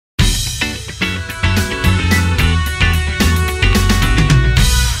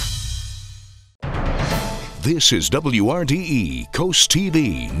This is WRDE Coast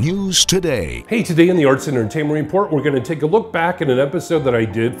TV News Today. Hey, today in the Arts and Entertainment Report, we're going to take a look back at an episode that I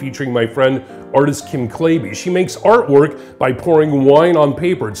did featuring my friend, artist Kim Klabe. She makes artwork by pouring wine on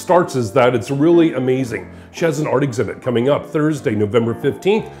paper. It starts as that. It's really amazing. She has an art exhibit coming up Thursday, November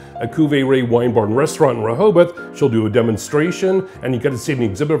 15th at Cuvée Wine Bar and Restaurant in Rehoboth. She'll do a demonstration, and you get to see an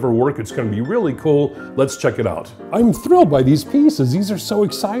exhibit of her work. It's going to be really cool. Let's check it out. I'm thrilled by these pieces. These are so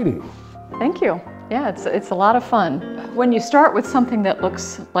exciting. Thank you. Yeah, it's a lot of fun. When you start with something that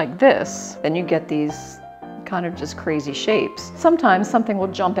looks like this, then you get these kind of just crazy shapes. Sometimes something will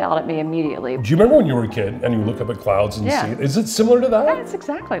jump out at me immediately. Do you remember when you were a kid and you look up at clouds and you see it? Is it similar to that? Yeah, it's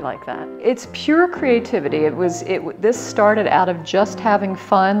exactly like that. It's pure creativity. This started out of just having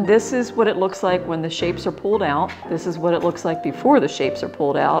fun. This is what it looks like when the shapes are pulled out. This is what it looks like before the shapes are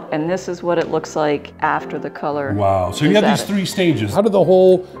pulled out. And this is what it looks like after the color. Wow, so you have these three stages. How did the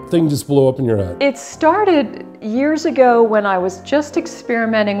whole thing just blow up in your head? It started years ago when I was just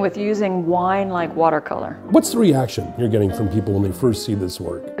experimenting with using wine like watercolor. What's the reaction you're getting from people when they first see this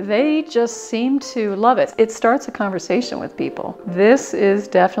work? They just seem to love it. It starts a conversation with people. This is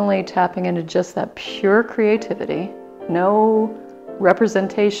definitely tapping into just that pure creativity. No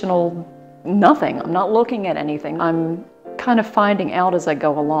representational nothing. I'm not looking at anything. I'm kind of finding out as I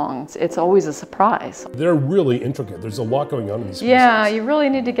go along. It's always a surprise. They're really intricate. There's a lot going on in these pieces. Yeah, you really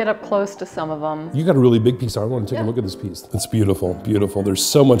need to get up close to some of them. You got a really big piece. I want to take a look at this piece. It's beautiful, beautiful. There's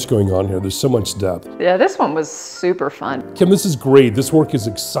so much going on here. There's so much depth. Yeah, this one was super fun. Kim, this is great. This work is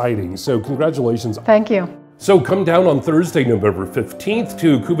exciting. So congratulations. Thank you. So come down on Thursday, November 15th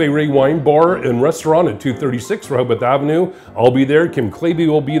to Cuvée Wine Bar and Restaurant at 236 Rehoboth Avenue. I'll be there. Kim Klabe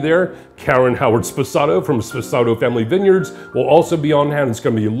will be there. Karren Howard-Sposato from Sposato Family Vineyards will also be on hand. It's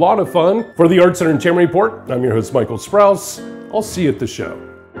going to be a lot of fun. For the Arts and Entertainment Report, I'm your host, Michael Sprouse. I'll see you at the show.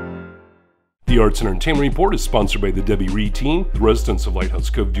 The Arts and Entertainment Report is sponsored by the Debbie Reed team, the residents of Lighthouse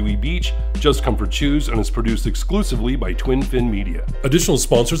Cove Dewey Beach, Just Comfort Shoes, and is produced exclusively by Twin Fin Media. Additional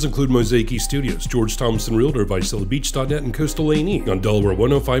sponsors include Mosaic Studios, George Thompson Realtor, ViceLaBeach.net, and Coastal A&E on Delaware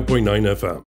 105.9 FM.